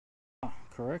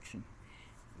correction.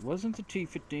 It wasn't the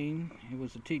T15, it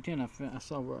was the T10. I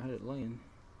saw where I had it laying.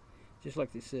 Just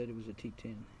like they said, it was a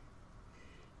T10.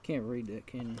 Can't read that,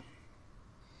 can you?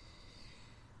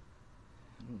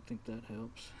 I don't think that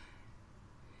helps.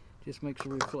 Just makes a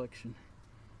reflection.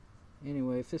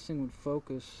 Anyway, if this thing would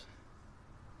focus,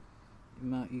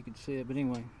 you could see it. But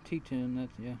anyway, T10,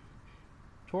 that's, yeah.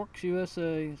 Torx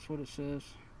USA, that's what it says.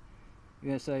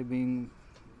 USA being,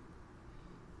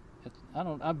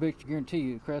 I bet you guarantee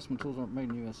you Craftsman tools aren't made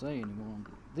in USA anymore.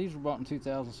 These were bought in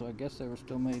 2000, so I guess they were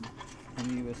still made in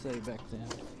the USA back then.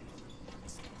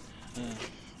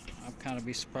 I'd kind of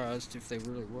be surprised if they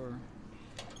really were.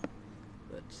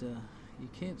 But you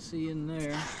can't see in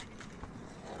there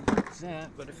like that,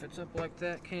 but if it's up like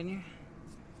that, can you?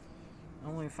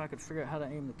 Only if I could figure out how to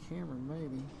aim the camera,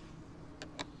 maybe.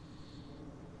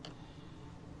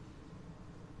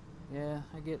 Yeah,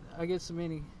 I get so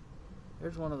many.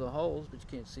 There's one of the holes, but you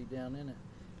can't see down in it.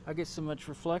 I get so much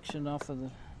reflection off of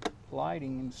the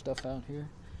lighting and stuff out here.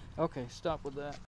 Okay, stop with that.